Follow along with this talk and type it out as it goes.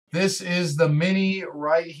This is the mini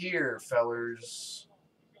right here, fellers.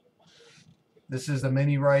 This is the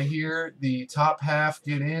mini right here. The top half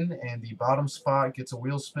get in, and the bottom spot gets a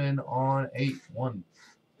wheel spin on 8. 1,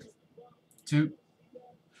 2,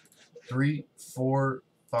 3, 4,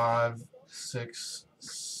 5, 6,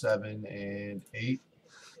 7, and 8.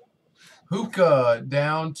 Hookah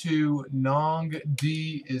down to Nong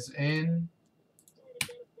D is in.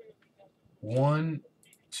 1,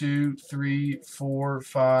 2, 3, 4,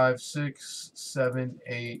 5, 6, 7,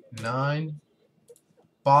 8, 9.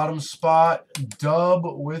 Bottom spot, dub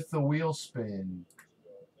with the wheel spin.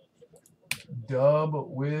 Dub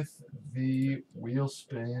with the wheel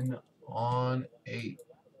spin on 8.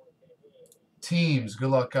 Teams,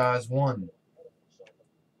 good luck, guys. 1,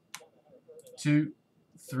 2,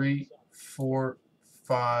 3, 4,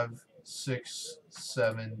 5, 6,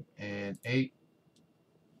 7, and 8.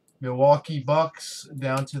 Milwaukee Bucks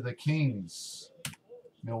down to the Kings.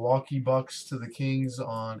 Milwaukee Bucks to the Kings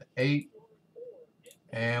on 8.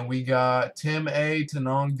 And we got Tim A to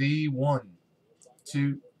Nong D. 1,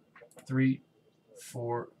 2, 3,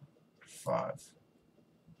 4, 5,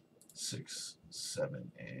 6,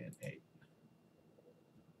 7, and 8.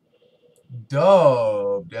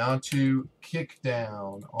 Dub down to Kick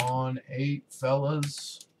Down on 8,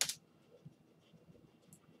 fellas.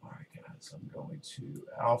 All right, guys, I'm going to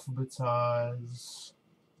alphabetize,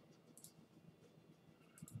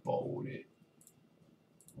 bold it,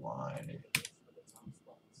 line it.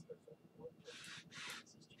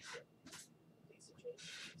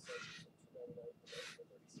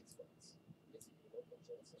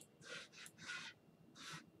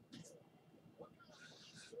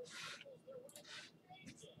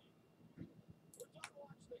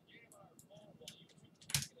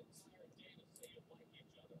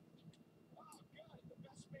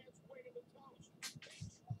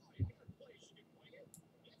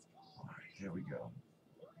 There we go.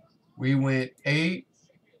 We went 8,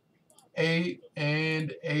 8,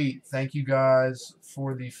 and 8. Thank you guys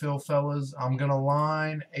for the fill, fellas. I'm going to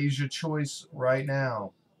line Asia Choice right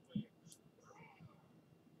now.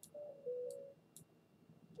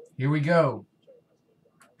 Here we go.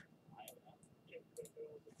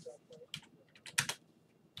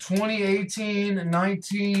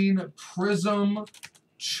 (2018-19) Prizm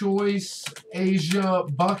Choice Asia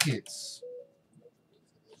Buckets.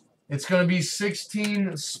 It's going to be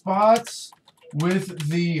 16 spots with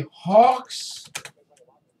the Hawks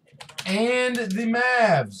and the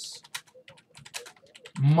Mavs.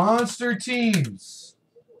 Monster teams.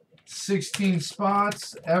 16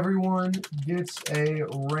 spots. Everyone gets a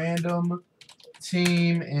random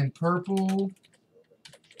team in purple,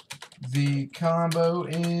 the combo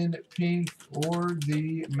in pink, or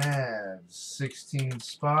the Mavs. 16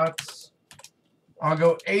 spots. I'll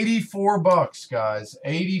go $84, guys.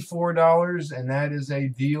 $84, and that is a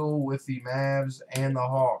deal with the Mavs and the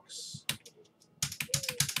Hawks.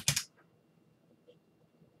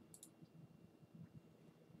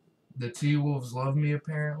 The T-Wolves love me,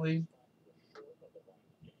 apparently.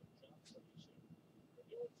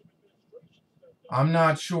 I'm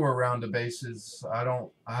not sure around the bases. I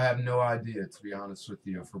have no idea, to be honest with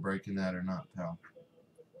you, if we're breaking that or not, pal.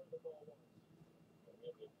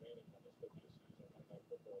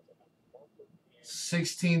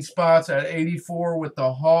 $16 spots at 84 with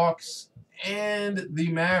the Hawks and the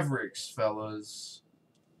Mavericks, fellas.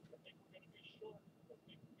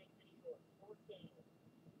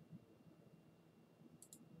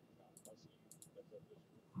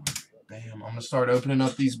 Bam. I'm going to start opening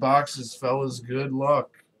up these boxes, fellas. Good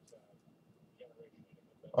luck.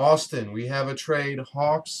 Austin, we have a trade.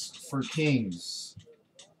 Hawks for Kings.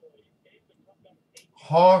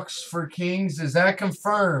 Hawks for Kings. Is that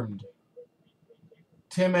confirmed?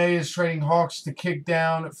 Tim A is trading Hawks to Kick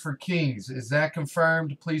Down for Kings. Is that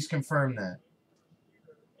confirmed? Please confirm that.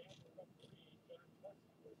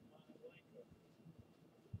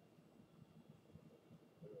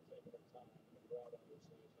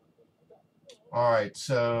 All right,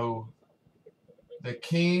 so the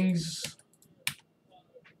Kings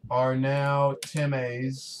are now Tim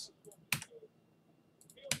A's.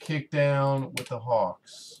 Kick Down with the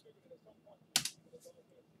Hawks.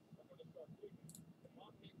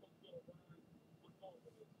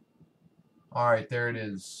 All right, there it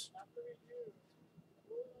is.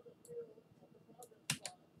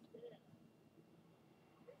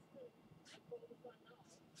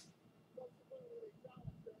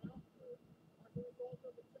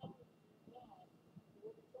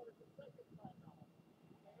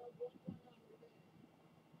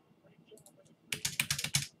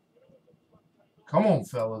 Come on,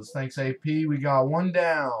 fellas. Thanks, AP. We got one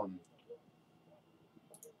down.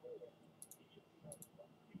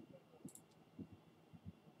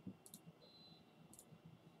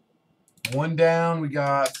 One down. We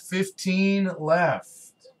got 15 left.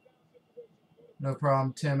 No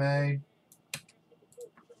problem, Tim A.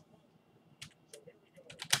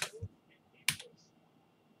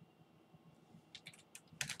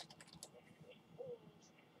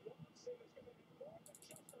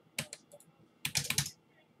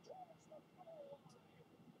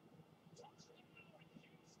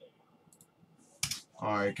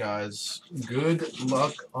 All right, guys. Good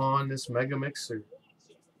luck on this Mega Mixer.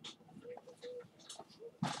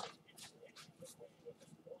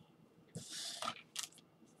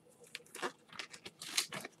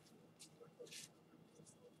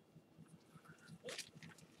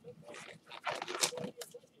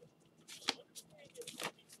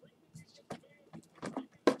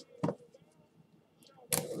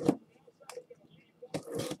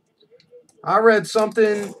 I read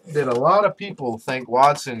something that a lot of people think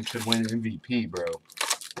Watson could win MVP, bro.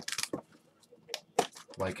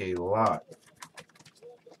 Like a lot.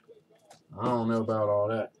 I don't know about all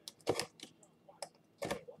that.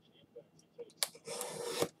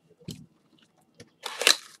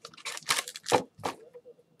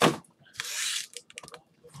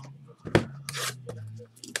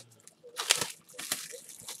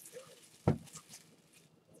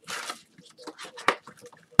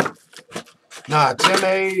 Nah, Tim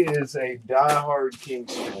A is a diehard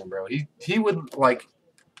Kings fan, bro. He would like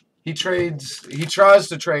he tries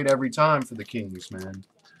to trade every time for the Kings, man.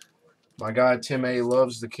 My guy Tim A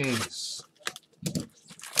loves the Kings.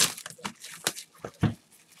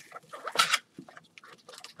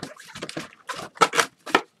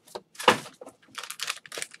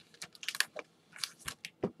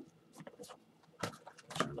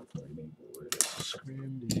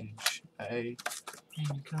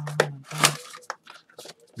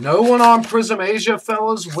 No one on Prizm Asia,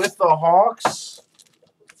 fellas, with the Hawks.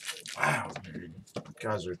 Wow, dude. You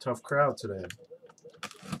guys are a tough crowd today.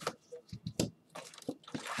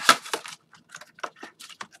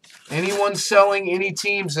 Anyone selling any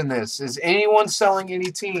teams in this? Is anyone selling any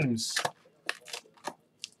teams?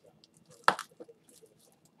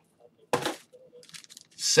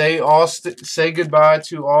 Say Austin. Say goodbye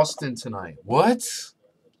to Austin tonight. What?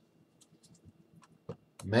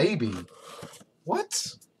 Maybe.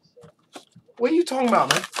 What? What are you talking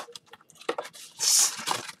about, man?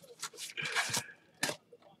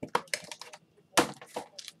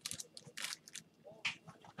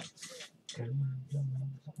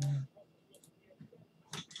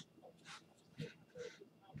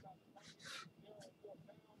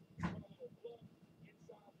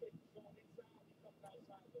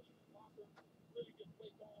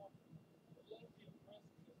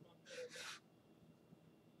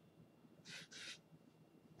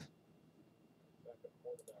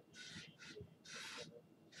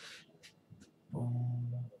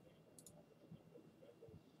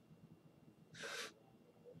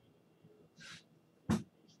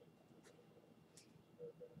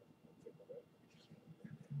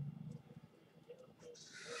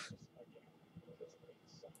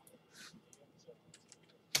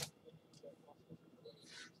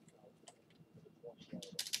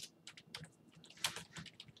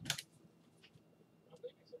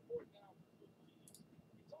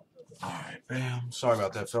 All right, bam. Sorry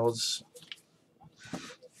about that, fellas.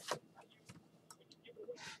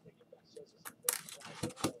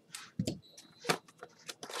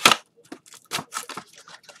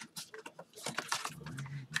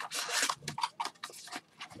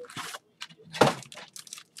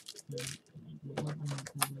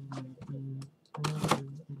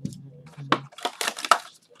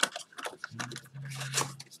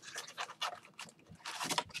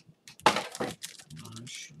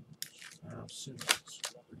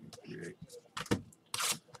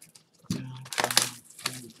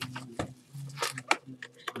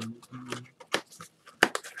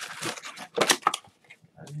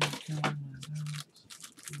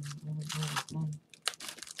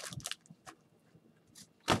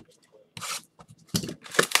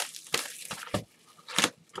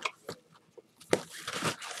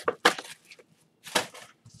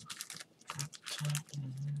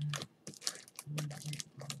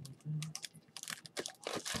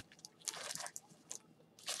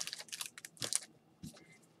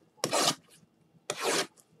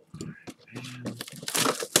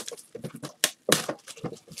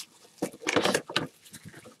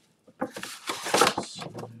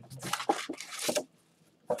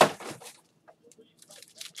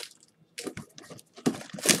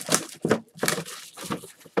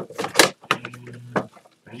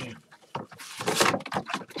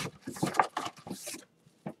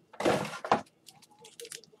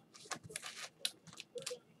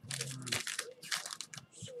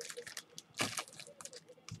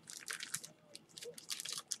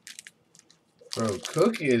 Bro,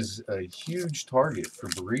 Cook is a huge target for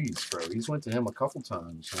Breeze, bro. He's went to him a couple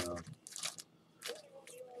times.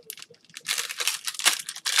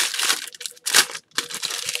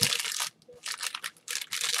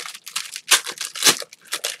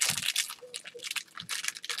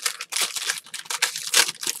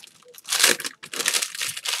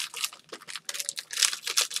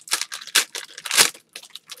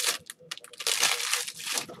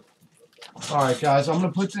 All right, guys, I'm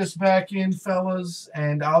going to put this back in, fellas,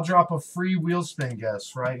 and I'll drop a free wheel spin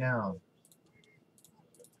guess right now.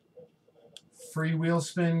 Free wheel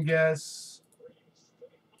spin guess.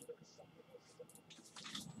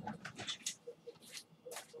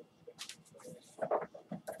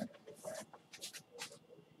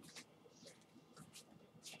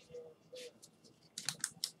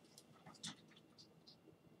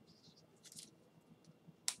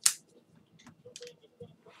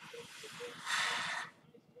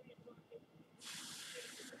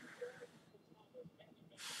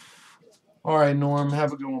 All right, Norm,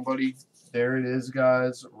 have a good one, buddy. There it is,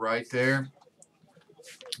 guys, right there.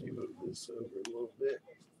 Let me move this over a little bit.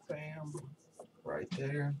 Bam. Right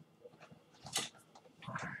there.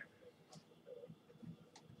 All right.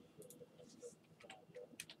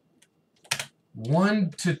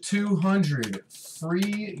 1 to 200.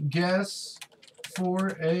 Free guess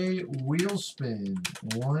for a wheel spin.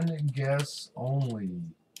 One guess only.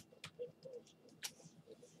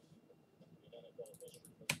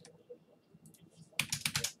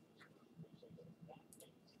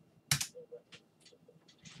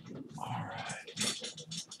 All right.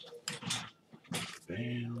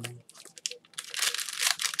 Bam.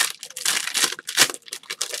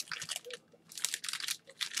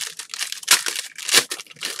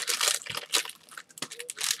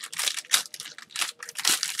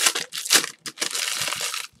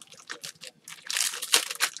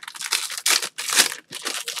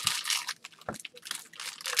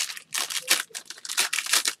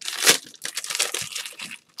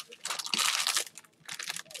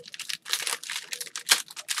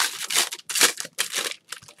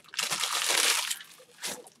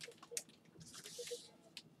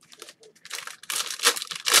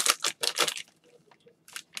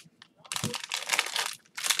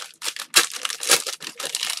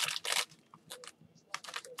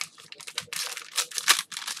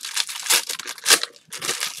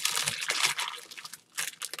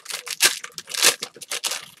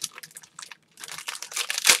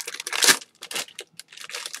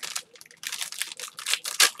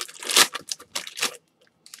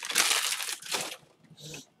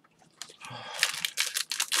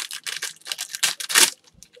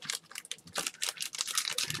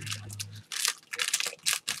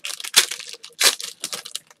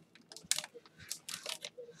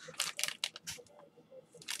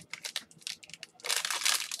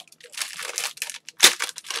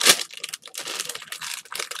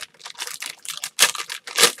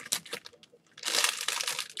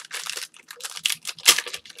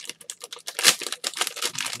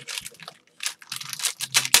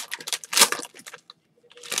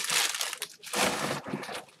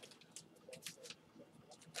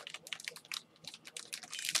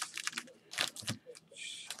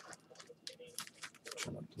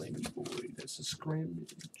 Trying to play me, boy. That's a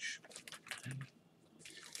scrimmage.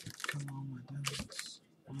 Come on, my ducks.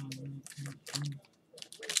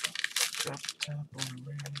 Drop the top on the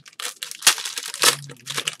rim.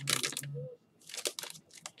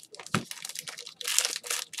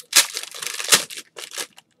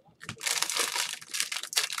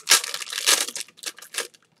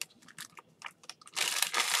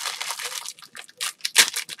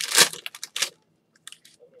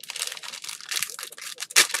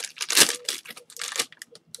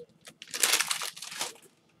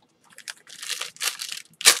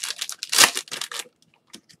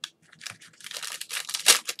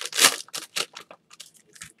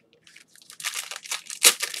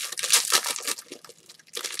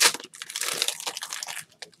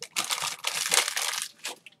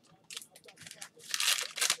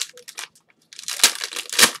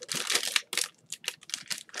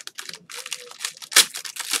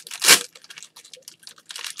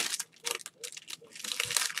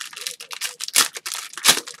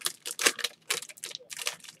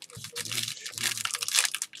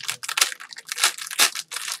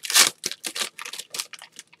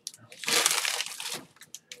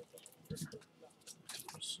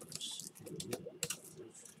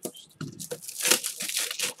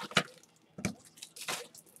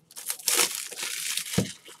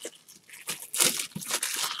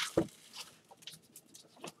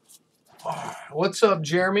 What's up,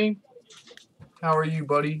 Jeremy? How are you,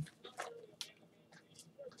 buddy?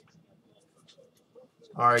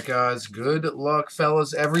 All right, guys. Good luck,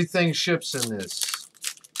 fellas. Everything ships in this.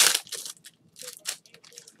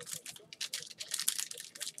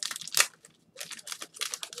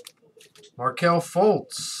 Markelle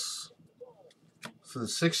Fultz for the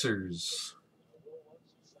Sixers.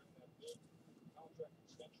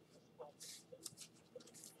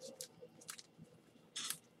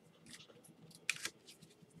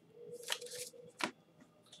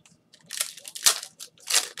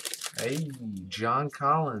 Hey, John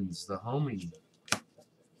Collins, the homie.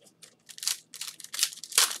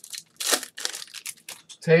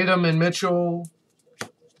 Tatum and Mitchell.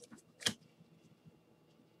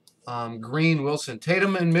 Green, Wilson.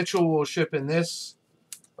 Tatum and Mitchell will ship in this,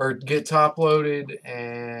 or get top loaded,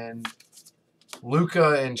 and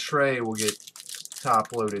Luka and Trey will get top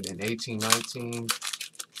loaded in 18-19.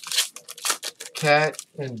 Cat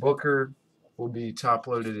and Booker will be top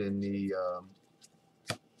loaded in the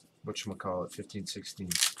whatchamacallit, 15-16.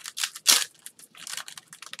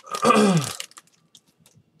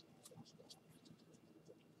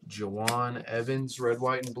 Jawan Evans, red,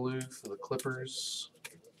 white, and blue for the Clippers.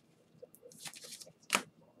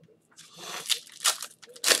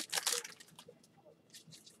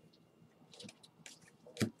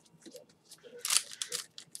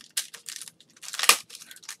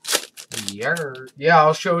 Yeah,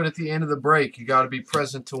 I'll show it at the end of the break. You got to be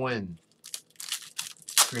present to win.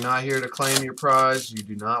 If you're not here to claim your prize, you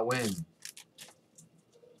do not win.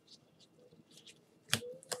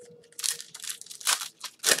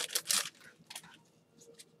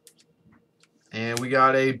 And we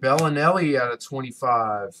got a Bellinelli out of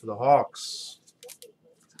 25 for the Hawks.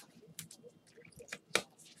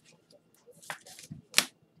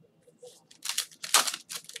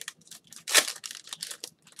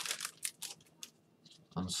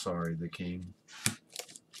 I'm sorry, the King.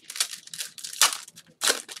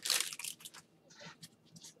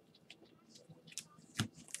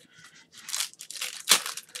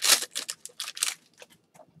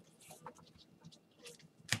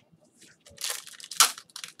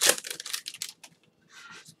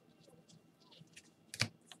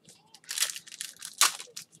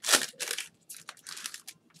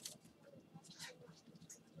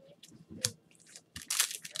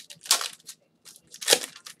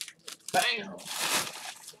 Bam!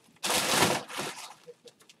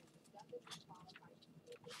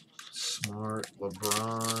 Smart,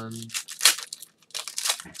 LeBron.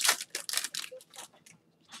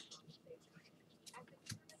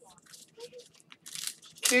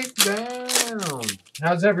 Kick down.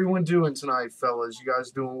 How's everyone doing tonight, fellas? You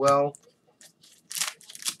guys doing well?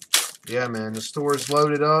 Yeah, man, the store's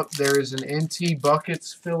loaded up. There is an NT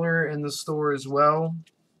Buckets filler in the store as well.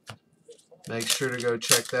 Make sure to go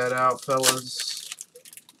check that out, fellas.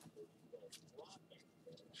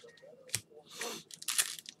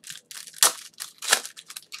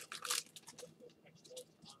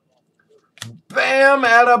 Bam!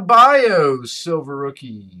 Adebayo, silver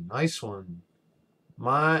rookie. Nice one.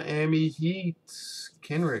 Miami Heat,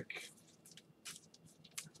 Kenrick.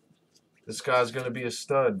 This guy's going to be a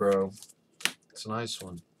stud, bro. It's a nice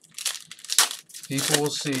one. People will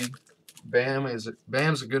see. Bam's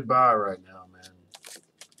a good buy right now, man.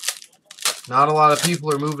 Not a lot of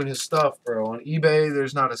people are moving his stuff, bro. On eBay,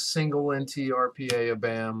 there's not a single NT RPA of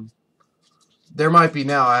Bam. There might be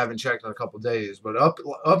now. I haven't checked in a couple days, but up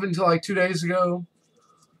until like 2 days ago,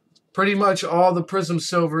 pretty much all the Prizm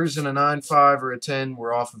silvers in a 9.5 or a 10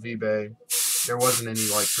 were off of eBay. There wasn't any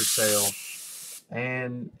like for sale.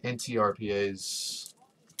 And NT RPAs,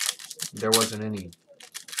 there wasn't any.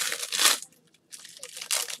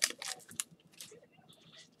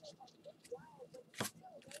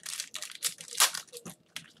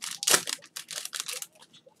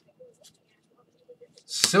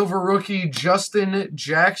 Silver rookie Justin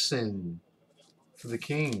Jackson for the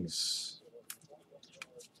Kings.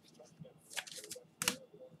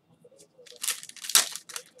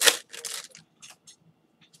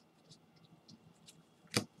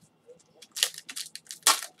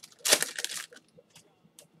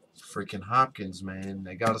 Freaking Hopkins, man.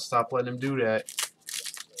 They got to stop letting him do that.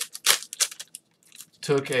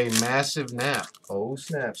 Took a massive nap. Oh,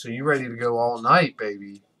 snap. So you ready to go all night,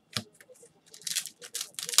 baby.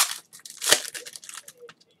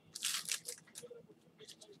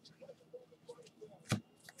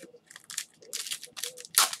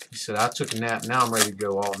 He said, I took a nap. Now I'm ready to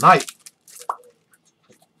go all night.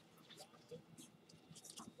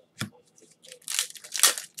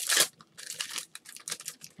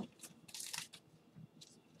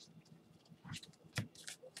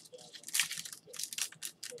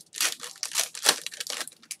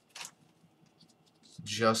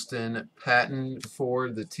 Justin Patton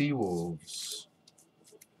for the T-Wolves.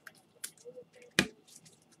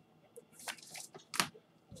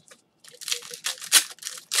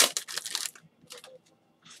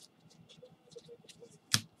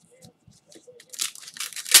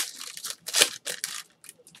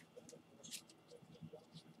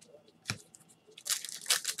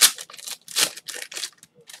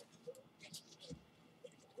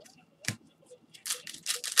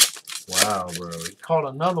 Wow, bro. He caught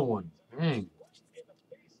another one. Dang.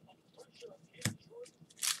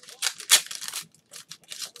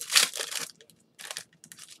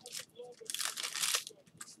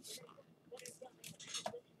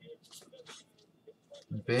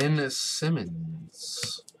 Ben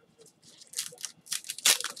Simmons.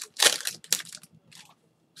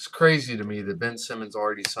 It's crazy to me that Ben Simmons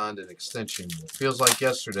already signed an extension. It feels like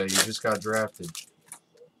yesterday he just got drafted.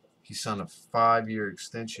 He signed a 5-year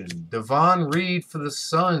extension. Devon Reed for the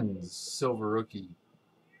Suns, silver rookie.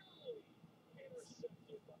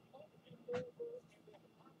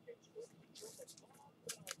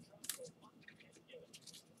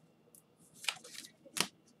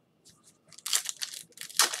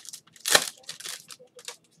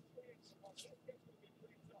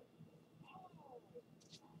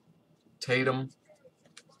 Tatum.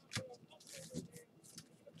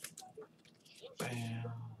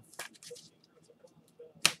 Bam.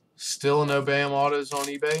 Still no Bam autos on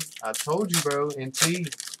eBay? I told you, bro.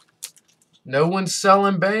 NT. No one's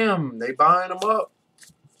selling Bam. They buying them up.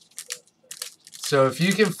 So if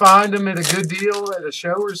you can find them at a good deal at a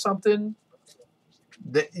show or something,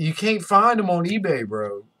 you can't find them on eBay,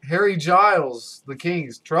 bro. Harry Giles, the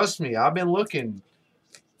Kings. Trust me, I've been looking.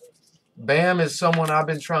 Bam is someone I've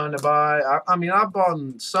been trying to buy. I mean, I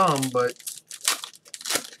bought some, but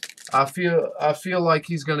I feel like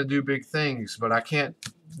he's going to do big things, but I can't.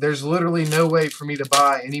 There's literally no way for me to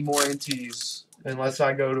buy any more NTs unless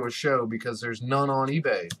I go to a show because there's none on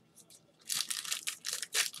eBay.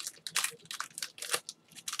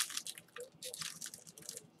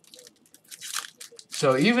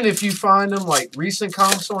 So even if you find them like recent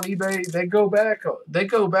comps on eBay, they go back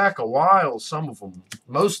a while. Some of them,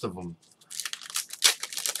 most of them,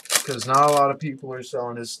 because not a lot of people are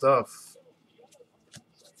selling his stuff.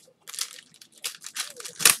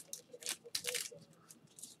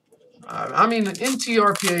 I mean,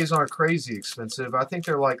 NTRPAs aren't crazy expensive. I think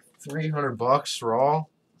they're like $300 raw,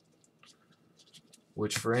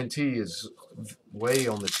 which for NT is way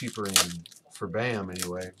on the cheaper end for Bam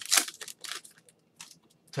anyway.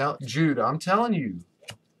 Jude, I'm telling you,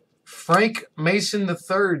 Frank Mason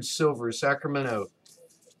III, silver, Sacramento.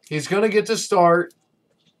 He's gonna get to start.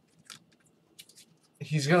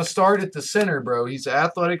 He's gonna start at the center, bro. He's an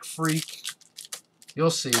athletic freak.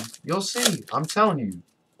 You'll see. You'll see. I'm telling you.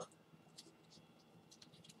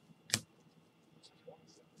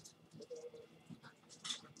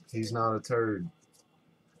 He's not a turd.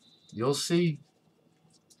 You'll see.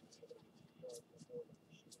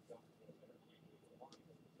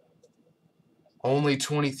 Only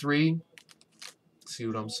 23. See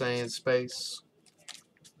what I'm saying, Space?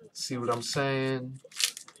 See what I'm saying?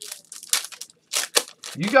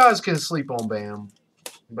 You guys can sleep on Bam,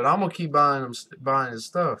 but I'm gonna keep buying his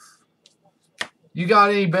stuff. You got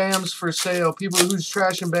any Bams for sale? People who's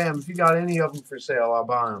trashing Bam, if you got any of them for sale, I'll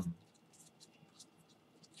buy them.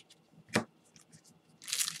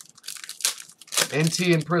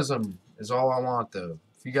 NT and Prizm is all I want, though.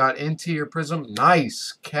 If you got NT or Prizm,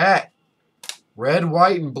 nice. Cat. Red,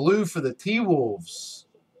 white, and blue for the T-Wolves.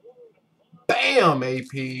 Bam,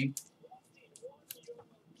 AP.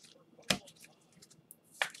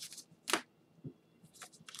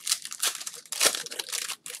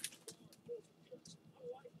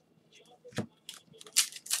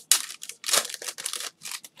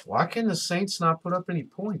 Why can the Saints not put up any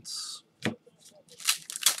points?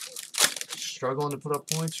 Struggling to put up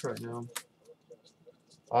points right now.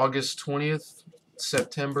 August 20th,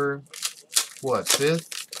 September, what,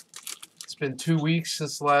 5th? It's been 2 weeks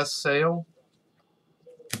since the last sale.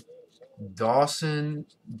 Dawson,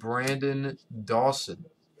 Brandon Dawson,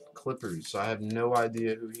 Clippers. I have no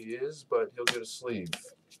idea who he is, but he'll get a sleeve.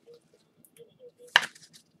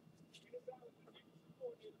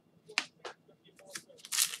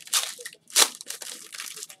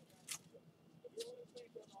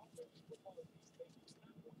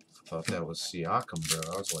 I thought that was Siakam,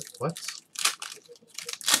 bro. I was like, what?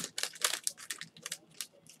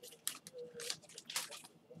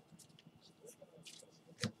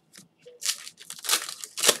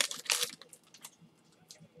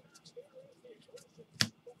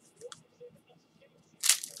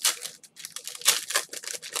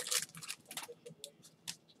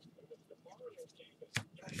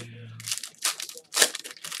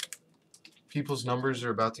 People's numbers are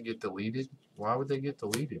about to get deleted. Why would they get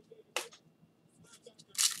deleted?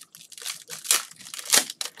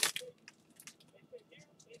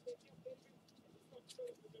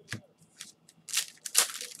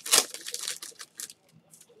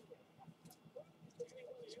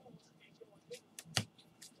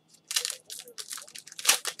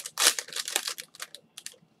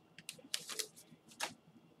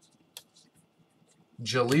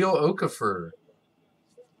 Jaleel Okafor,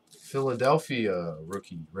 Philadelphia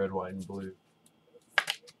rookie, red, white, and blue.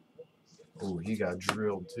 Oh, he got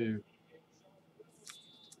drilled too.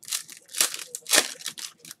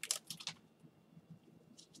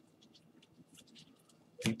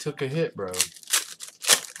 He took a hit, bro.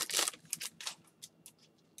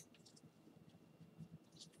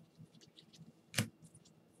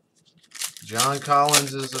 John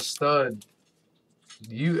Collins is a stud.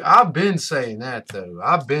 I've been saying that though.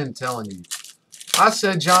 I've been telling you. I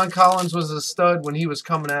said John Collins was a stud when he was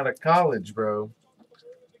coming out of college, bro.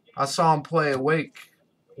 I saw him play at Wake.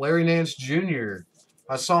 Larry Nance Jr.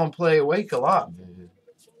 I saw him play at Wake a lot, man.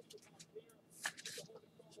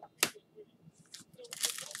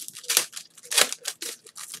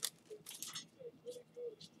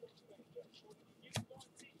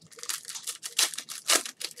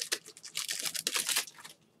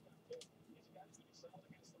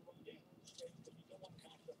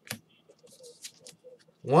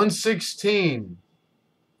 $116.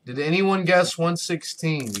 Did anyone guess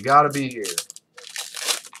 116? You got to be here.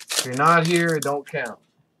 If you're not here, it don't count.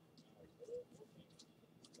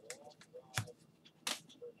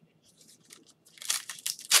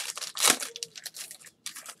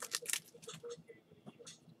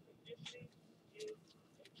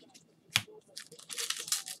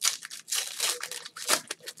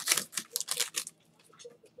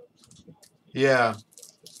 Yeah.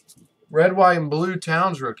 Red, white, and blue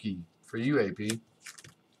Towns rookie for you, AP.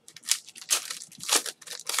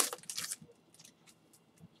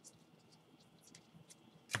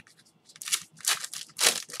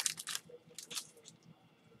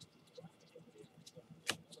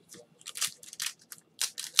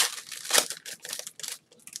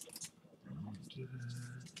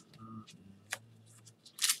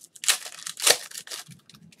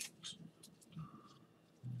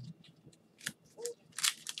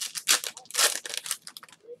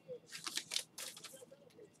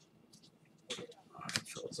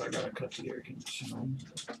 I gotta cut the air conditioning.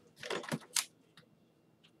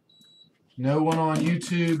 No one on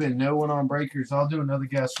YouTube and no one on Breakers. I'll do another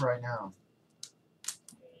guess right now.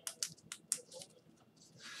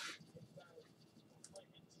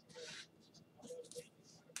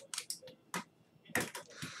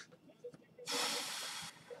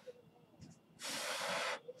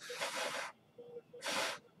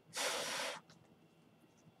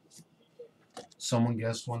 Someone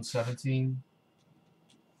guessed 117.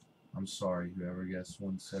 I'm sorry, whoever guessed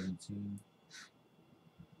 117.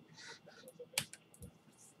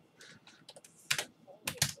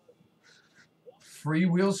 Free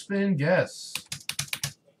wheel spin, guess.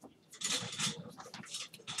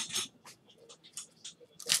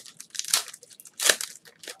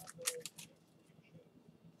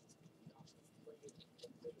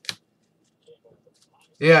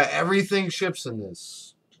 Yeah, everything ships in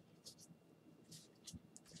this.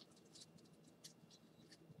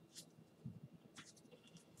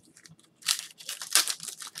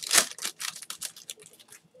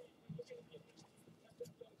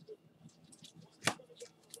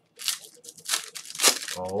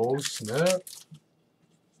 Oh, snap.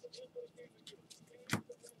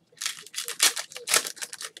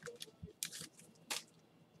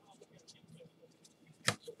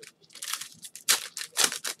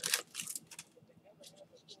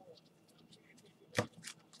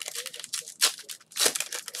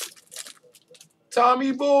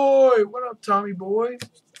 Tommy boy! What up, Tommy boy?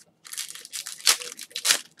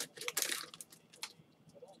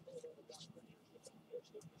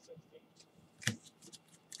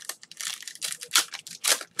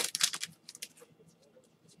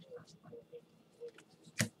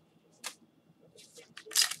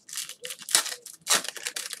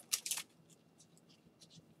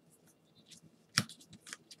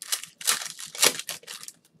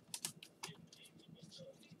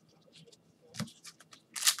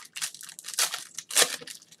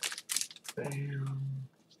 Bam.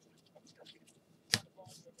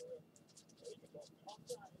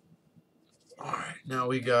 Alright, now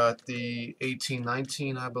we got the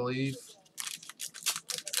 18-19, I believe.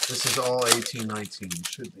 This is all 18-19,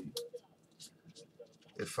 should be.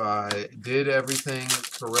 If I did everything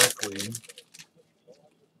correctly.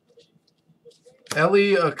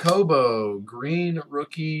 Ellie Akobo, green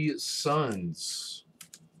rookie Suns.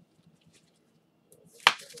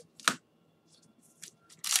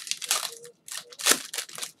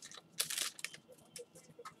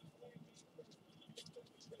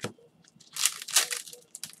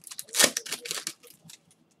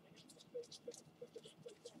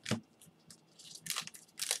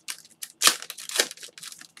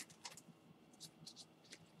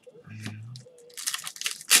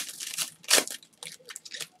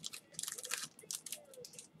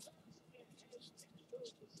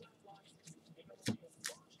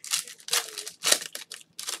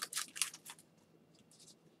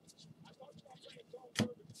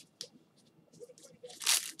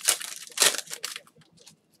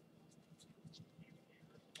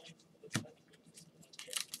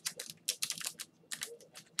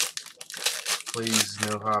 Please,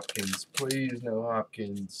 no Hopkins. Please, no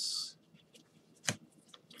Hopkins.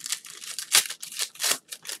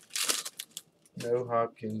 No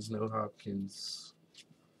Hopkins, no Hopkins.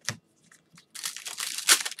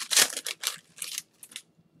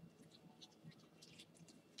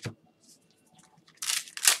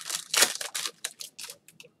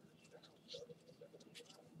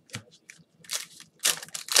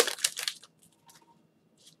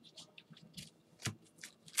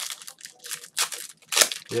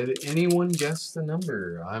 Did anyone guess the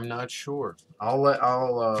number? I'm not sure.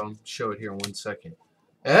 I'll show it here in 1 second.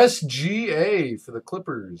 SGA for the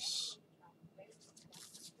Clippers.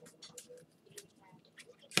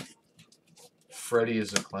 Freddie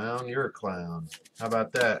is a clown. You're a clown. How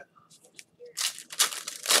about that?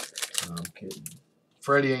 No, I'm kidding.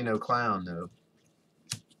 Freddie ain't no clown though.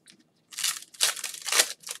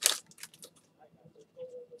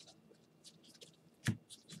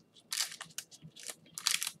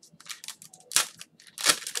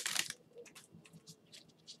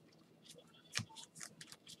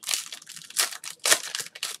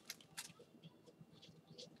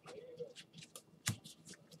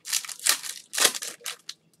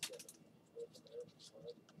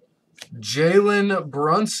 Jalen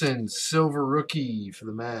Brunson, silver rookie for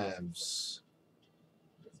the Mavs.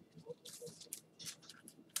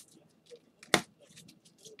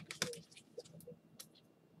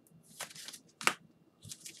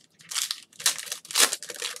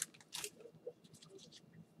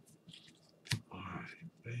 All right,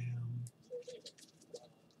 bam.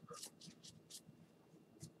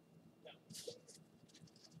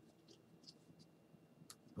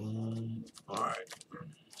 Boom. All right.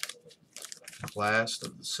 Last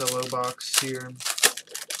of the cello box here.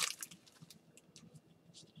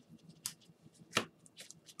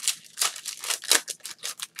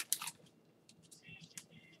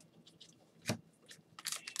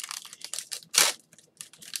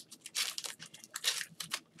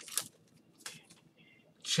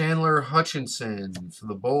 Chandler Hutchinson for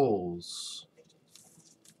the Bulls.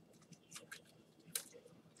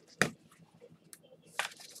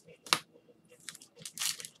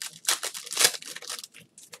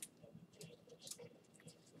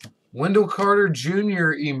 Wendell Carter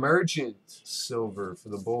Jr. Emergent silver for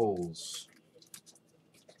the Bulls.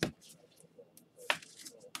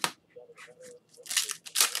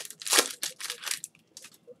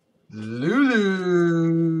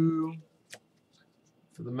 Lulu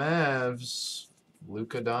for the Mavs.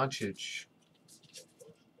 Luka Doncic.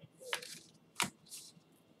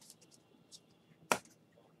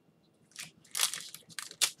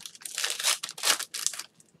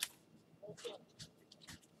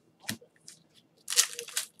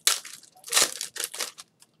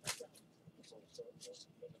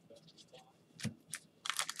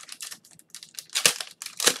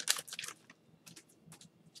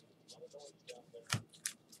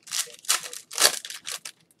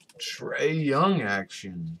 Trae Young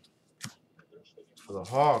action for the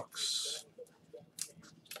Hawks.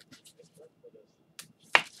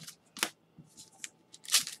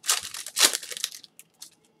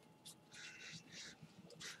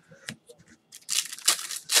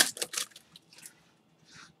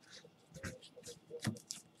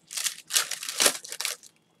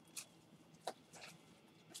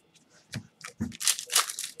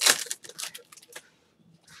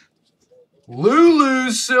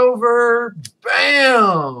 Lulu silver.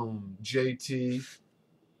 Bam! JT.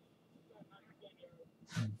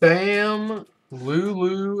 Bam!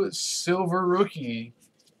 Lulu silver rookie.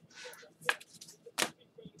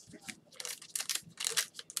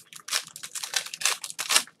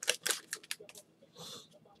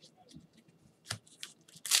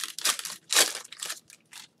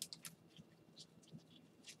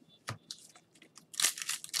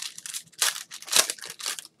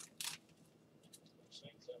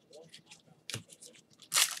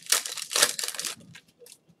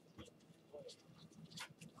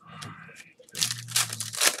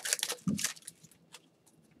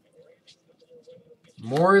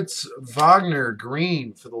 Moritz Wagner,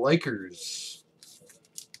 green for the Lakers.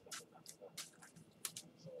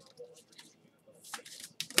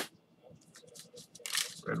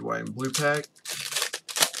 Red, white, and blue pack.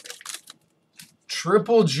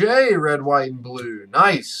 Triple J, red, white, and blue.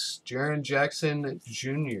 Nice. Jaren Jackson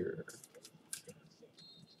Jr.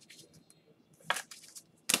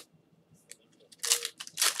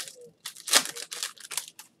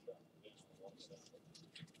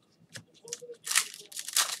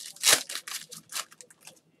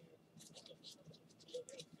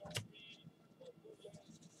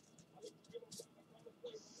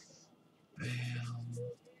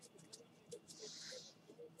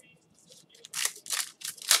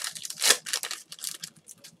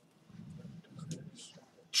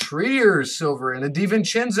 Trier silver and a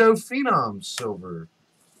DiVincenzo Phenom silver.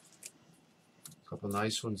 Couple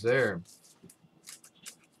nice ones there.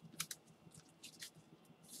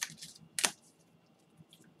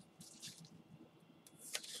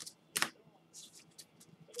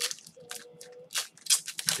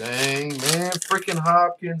 Dang, man. Freaking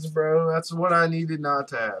Hopkins, bro. That's what I needed not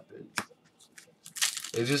to happen.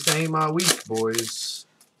 It just ain't my week, boys.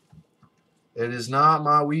 It is not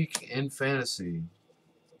my week in fantasy.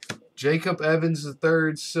 Jacob Evans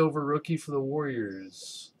III, silver rookie for the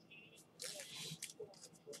Warriors.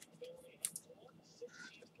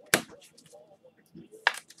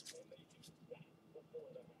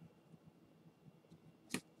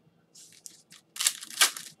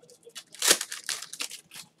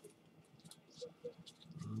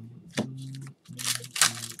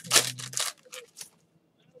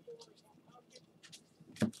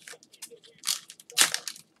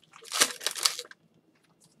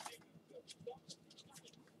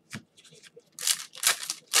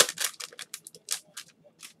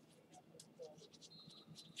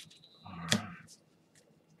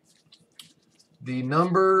 The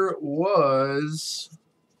number was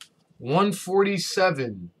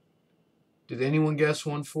 147. Did anyone guess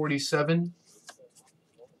 147?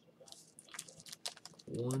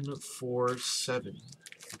 147.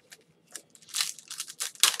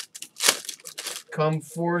 Come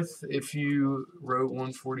forth if you wrote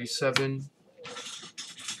 147.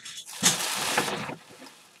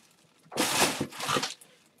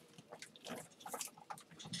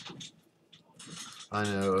 I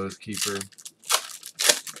know, Oathkeeper.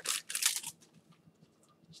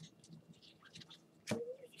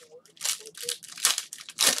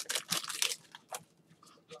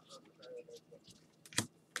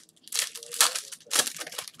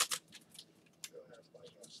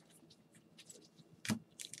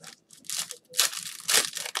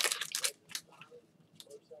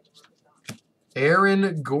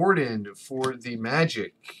 Aaron Gordon for the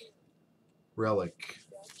Magic relic.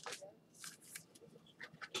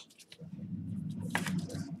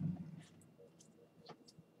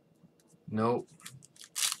 Nope.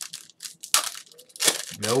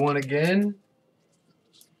 No one again.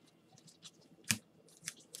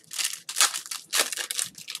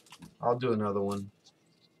 I'll do another one.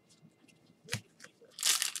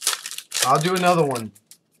 I'll do another one.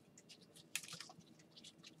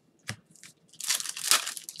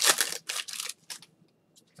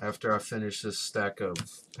 After I finish this stack of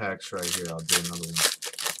packs right here, I'll do another one.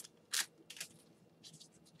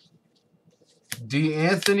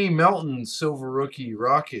 D'Anthony Melton, silver rookie,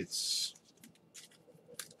 Rockets.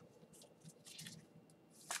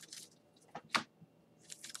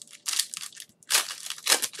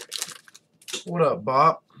 What up,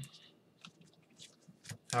 Bop?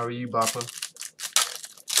 How are you, Boppa?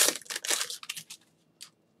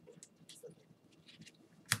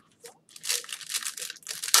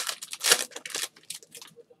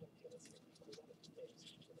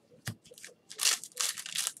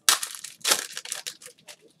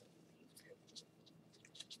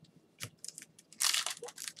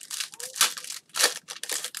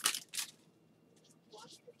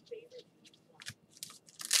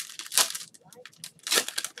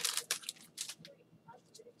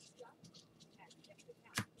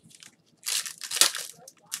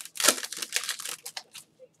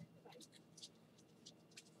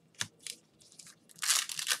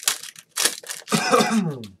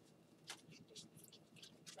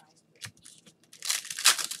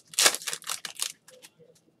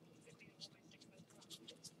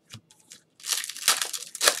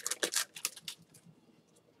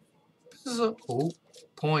 This is a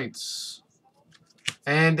points.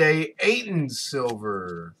 And a Ayton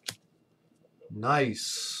silver.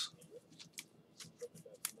 Nice.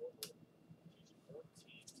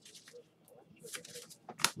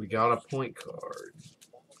 We got a point card.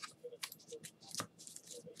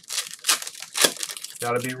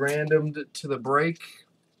 Got to be randomed to the break.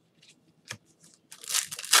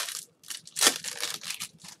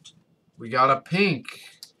 We got a pink.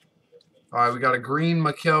 All right, we got a green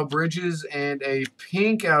Mikal Bridges and a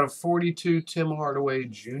pink out of 42 Tim Hardaway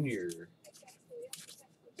Jr.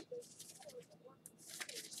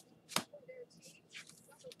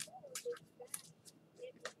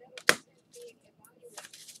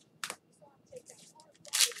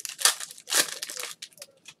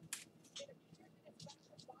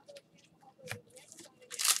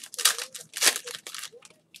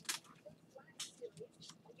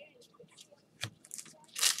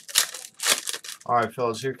 All right,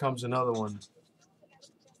 fellas, here comes another one.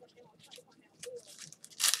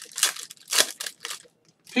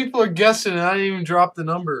 People are guessing, and I didn't even drop the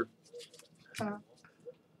number.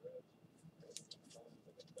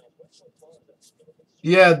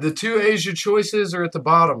 Yeah, the two Asia choices are at the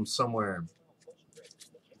bottom somewhere.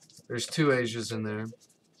 There's two Asias in there.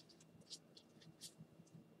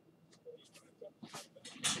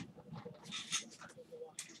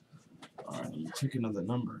 All right, let me pick another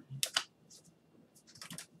number.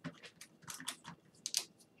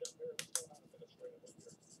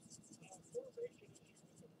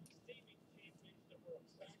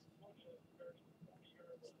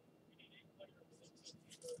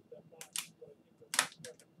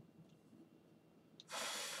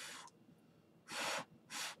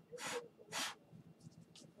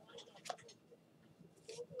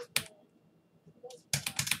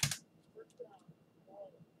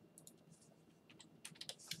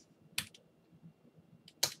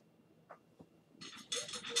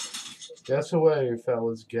 Guess away,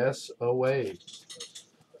 fellas. Guess away.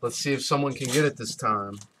 Let's see if someone can get it this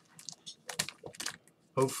time.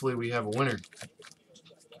 Hopefully we have a winner.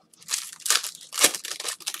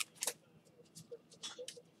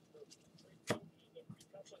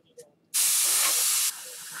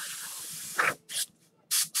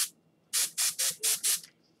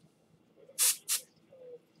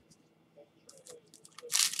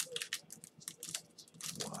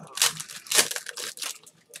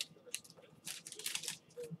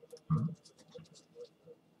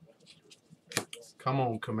 Come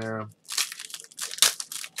on, Camara.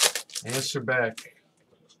 Answer back.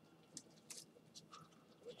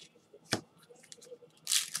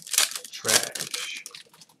 Trash.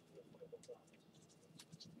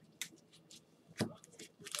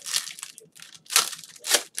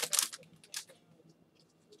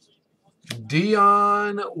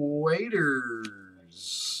 Dion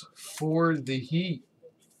Waiters for the Heat.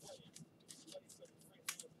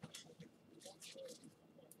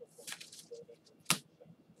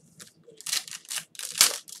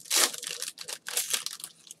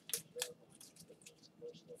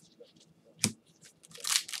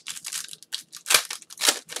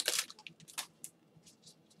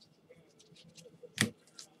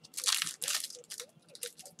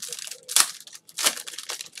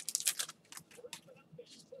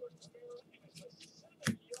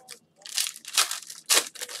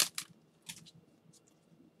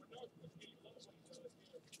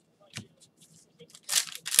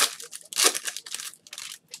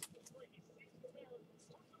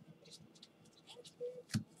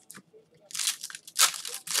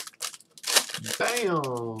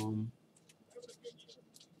 Bam!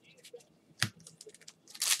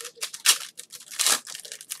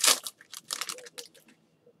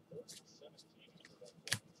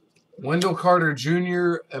 Wendell Carter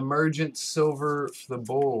Jr. Emergent Silver for the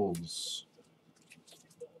Bulls.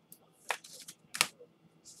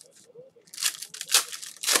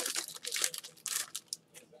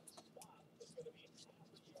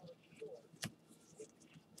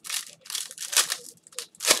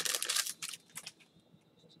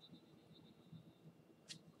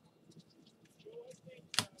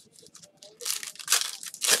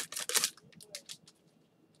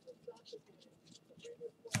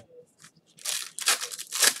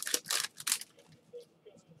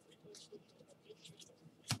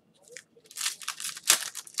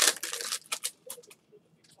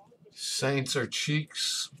 Saints are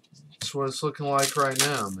cheeks. That's what it's looking like right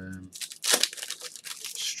now, man.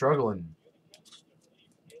 Struggling.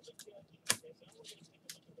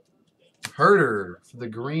 Herter for the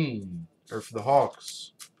green, or for the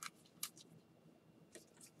Hawks.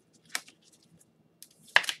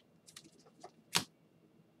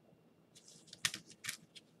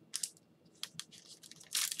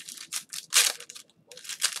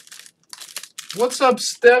 What's up,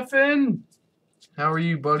 Stefan? How are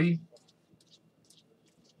you, buddy?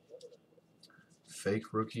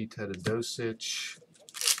 Fake rookie Tedadosic.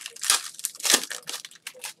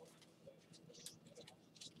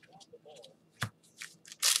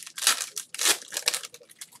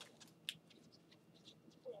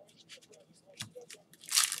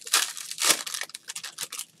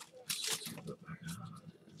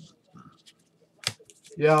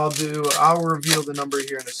 Yeah, I'll reveal the number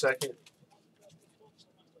here in a second.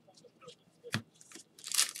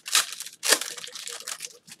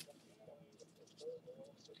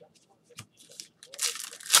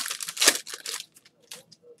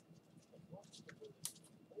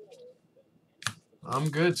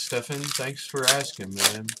 I'm good, Stefan. Thanks for asking,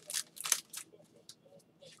 man.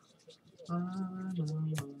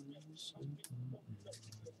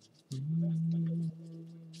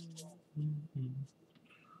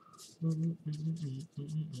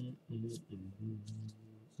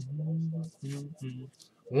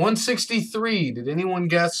 163. Did anyone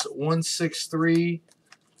guess 163?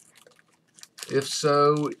 If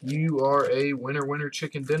so, you are a winner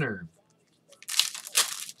chicken dinner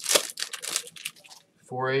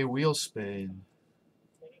for a wheel spin.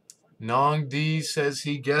 Nong D says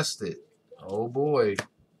he guessed it. Oh boy.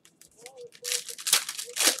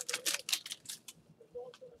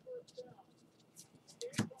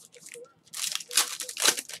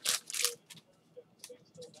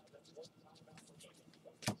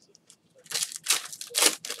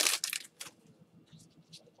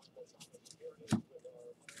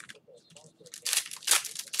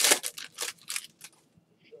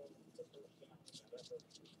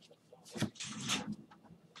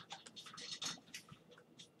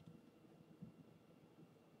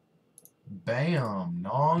 Bam.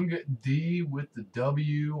 Nong D with the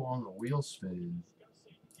W on the wheel spin.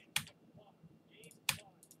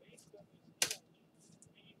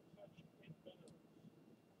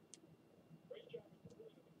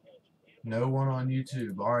 No one on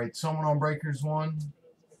YouTube. All right, someone on Breakers 1.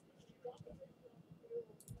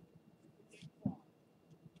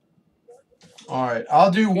 All right,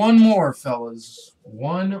 I'll do one more, fellas.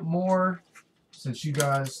 One more, since you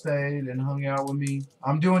guys stayed and hung out with me.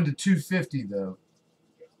 I'm doing the 250, though.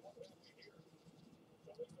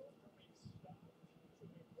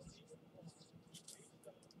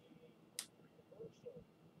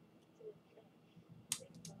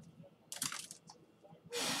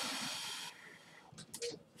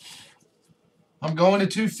 I'm going to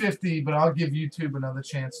 250, but I'll give YouTube another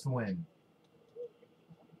chance to win.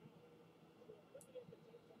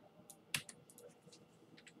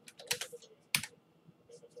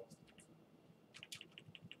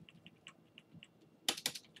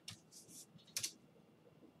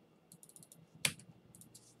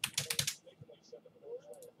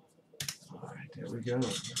 All right, there we go.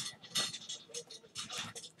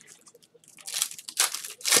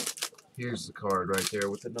 Here's the card right there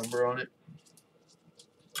with the number on it.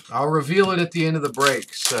 I'll reveal it at the end of the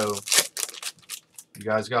break, so you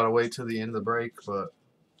guys got to wait till the end of the break. But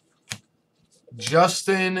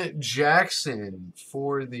Justin Jackson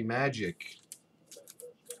for the Magic.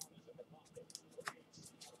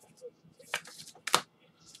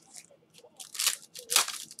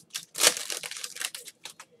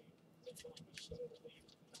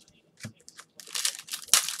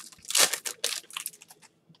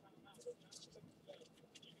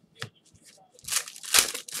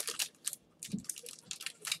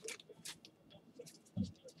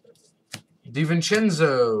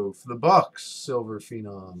 DiVincenzo for the Bucks, Silver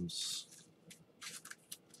Phenoms.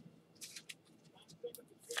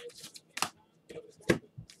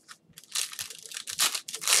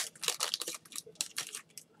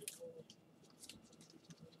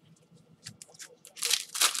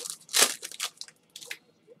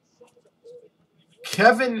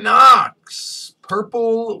 Kevin Knox,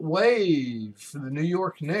 Purple Wave for the New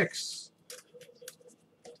York Knicks.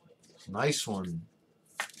 Nice one.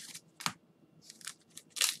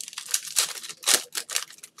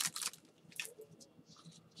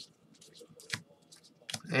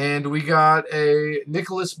 And we got a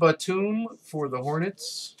Nicholas Batum for the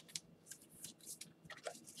Hornets.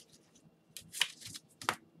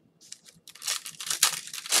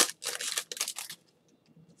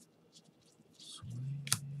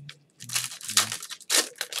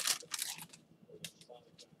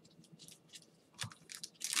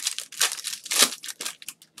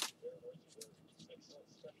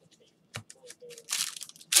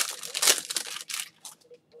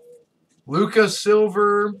 Luka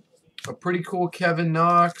Silver, a pretty cool Kevin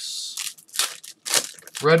Knox.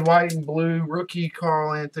 Red, white, and blue rookie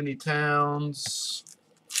Karl Anthony Towns.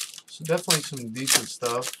 So definitely some decent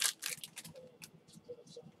stuff.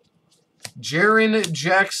 Jaren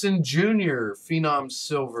Jackson Jr., Phenom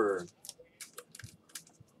Silver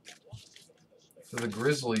for the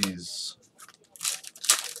Grizzlies.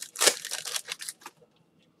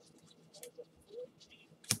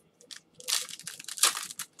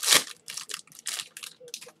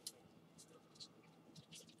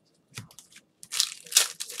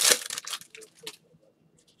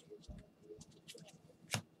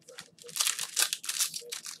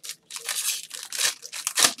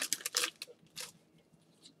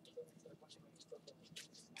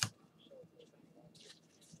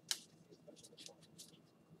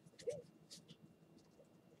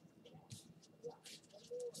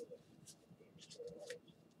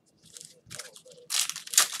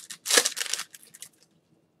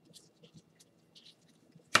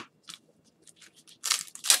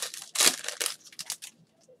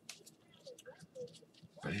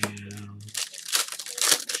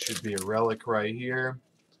 Should be a relic right here.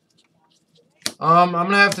 I'm going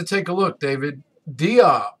to have to take a look, David.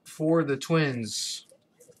 Diop for the Twins.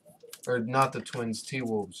 Or not the Twins,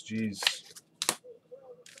 T-Wolves. Jeez.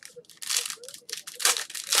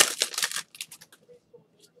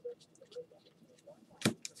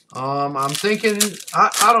 I'm thinking,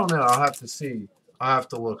 I don't know. I'll have to see. I'll have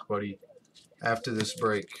to look, buddy, after this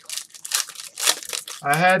break.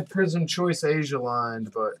 I had Prizm Choice Asia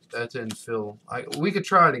lined, but that didn't fill. We could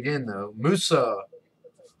try it again, though. Musa.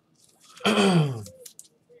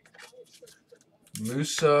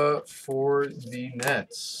 Musa for the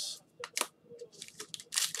Nets.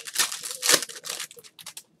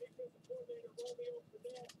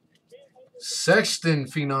 Sexton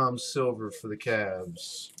Phenom Silver for the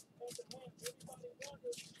Cavs.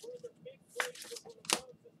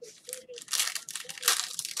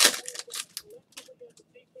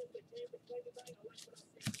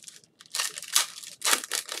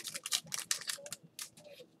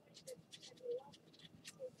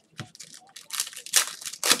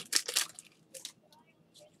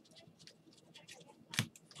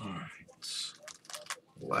 All right.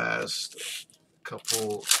 Last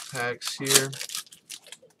couple packs here.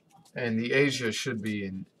 And the Asia should be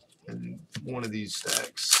in one of these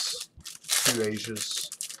stacks. 2 Asias.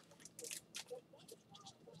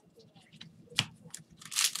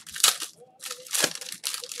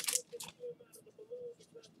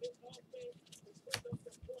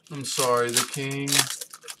 I'm sorry, the King.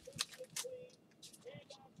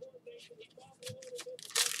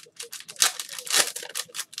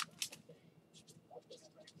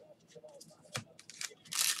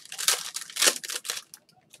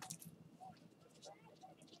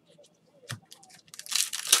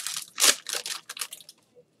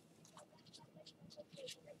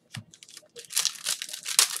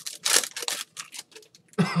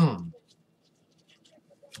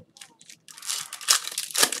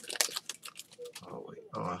 Oh, wait.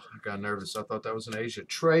 Oh, I got nervous. I thought that was an Asia.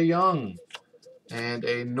 Trae Young. And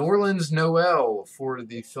a Norlands Noel for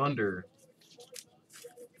the Thunder.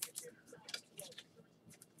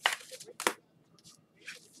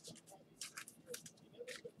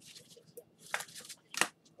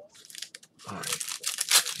 All right.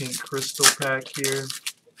 Pink crystal pack here.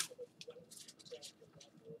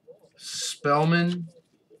 Spellman.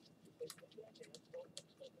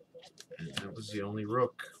 And that was the only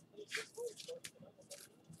rook.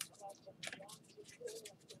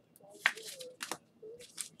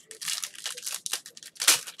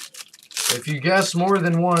 If you guess more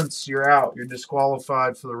than once, you're out. You're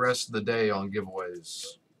disqualified for the rest of the day on giveaways.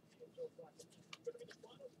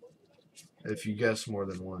 If you guess more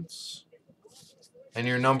than once. And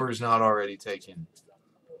your number is not already taken.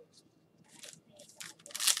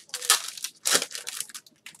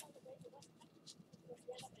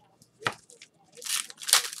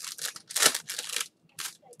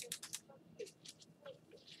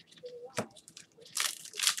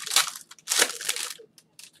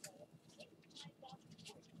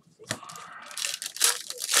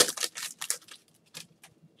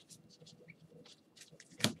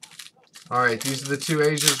 All right, these are the 2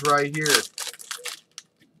 Asias right here.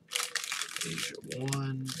 Asia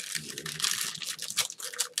 1.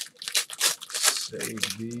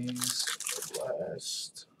 Save these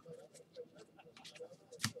last.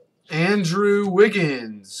 Andrew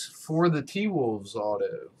Wiggins for the T-Wolves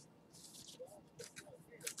auto.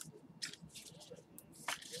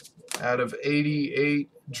 Out of 88,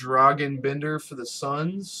 Dragan Bender for the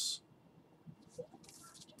Suns.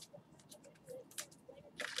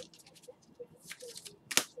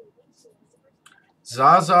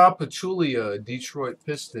 Zaza Pachulia, Detroit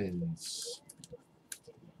Pistons.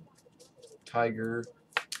 Tiger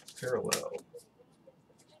parallel.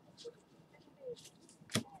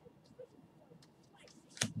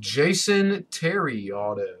 Jason Terry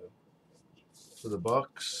auto for the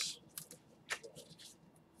Bucks.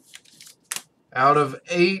 Out of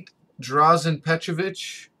 8, Drazen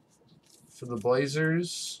Petrovic for the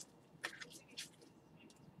Blazers.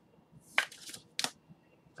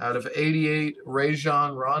 Out of 88,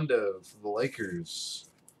 Rajon Rondo for the Lakers.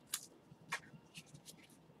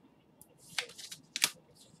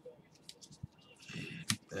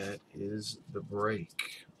 That is the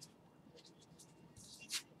break.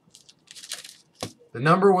 The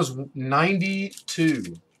number was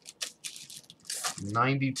 92.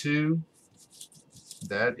 92.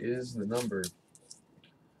 That is the number.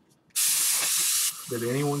 Did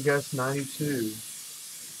anyone guess 92?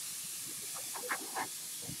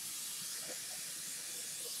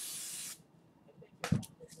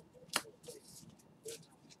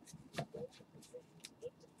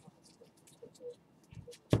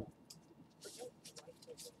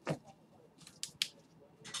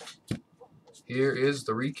 Here is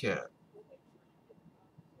the recap.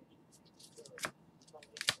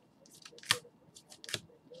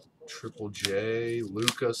 Triple J,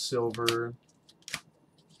 Luca Silver.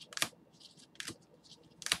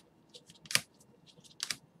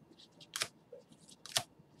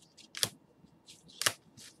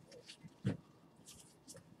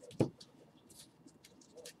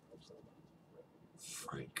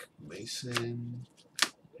 Frank Mason,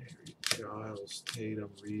 Harry Giles,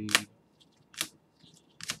 Tatum, Reed,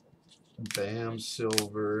 Bam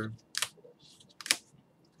Silver.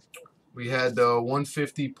 We had the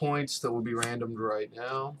 150 points that will be randomed right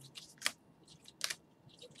now.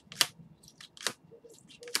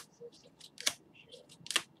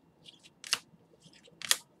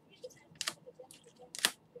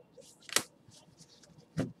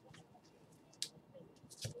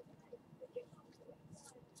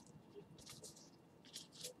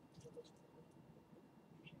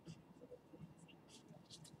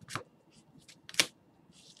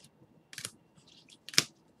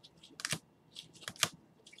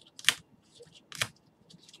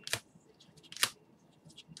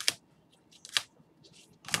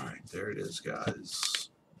 All right, there it is, guys.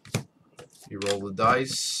 You roll the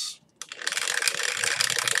dice.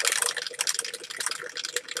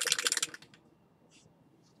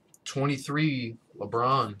 $23,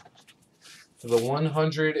 LeBron. For the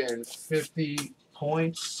 150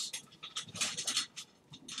 points.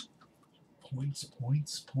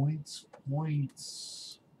 Points.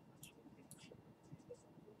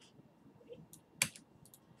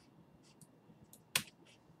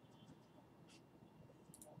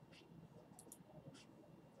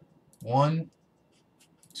 One,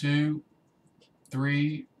 2,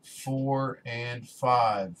 3, 4, and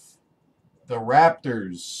 5. The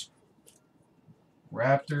Raptors.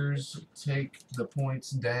 Raptors take the points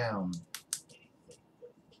down.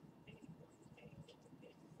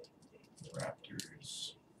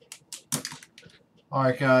 Raptors. All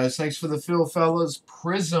right, guys. Thanks for the fill, fellas.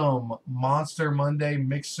 Prizm Monster Monday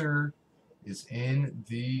Mixer is in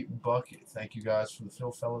the bucket. Thank you guys for the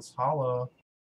fill, fellas. Holla.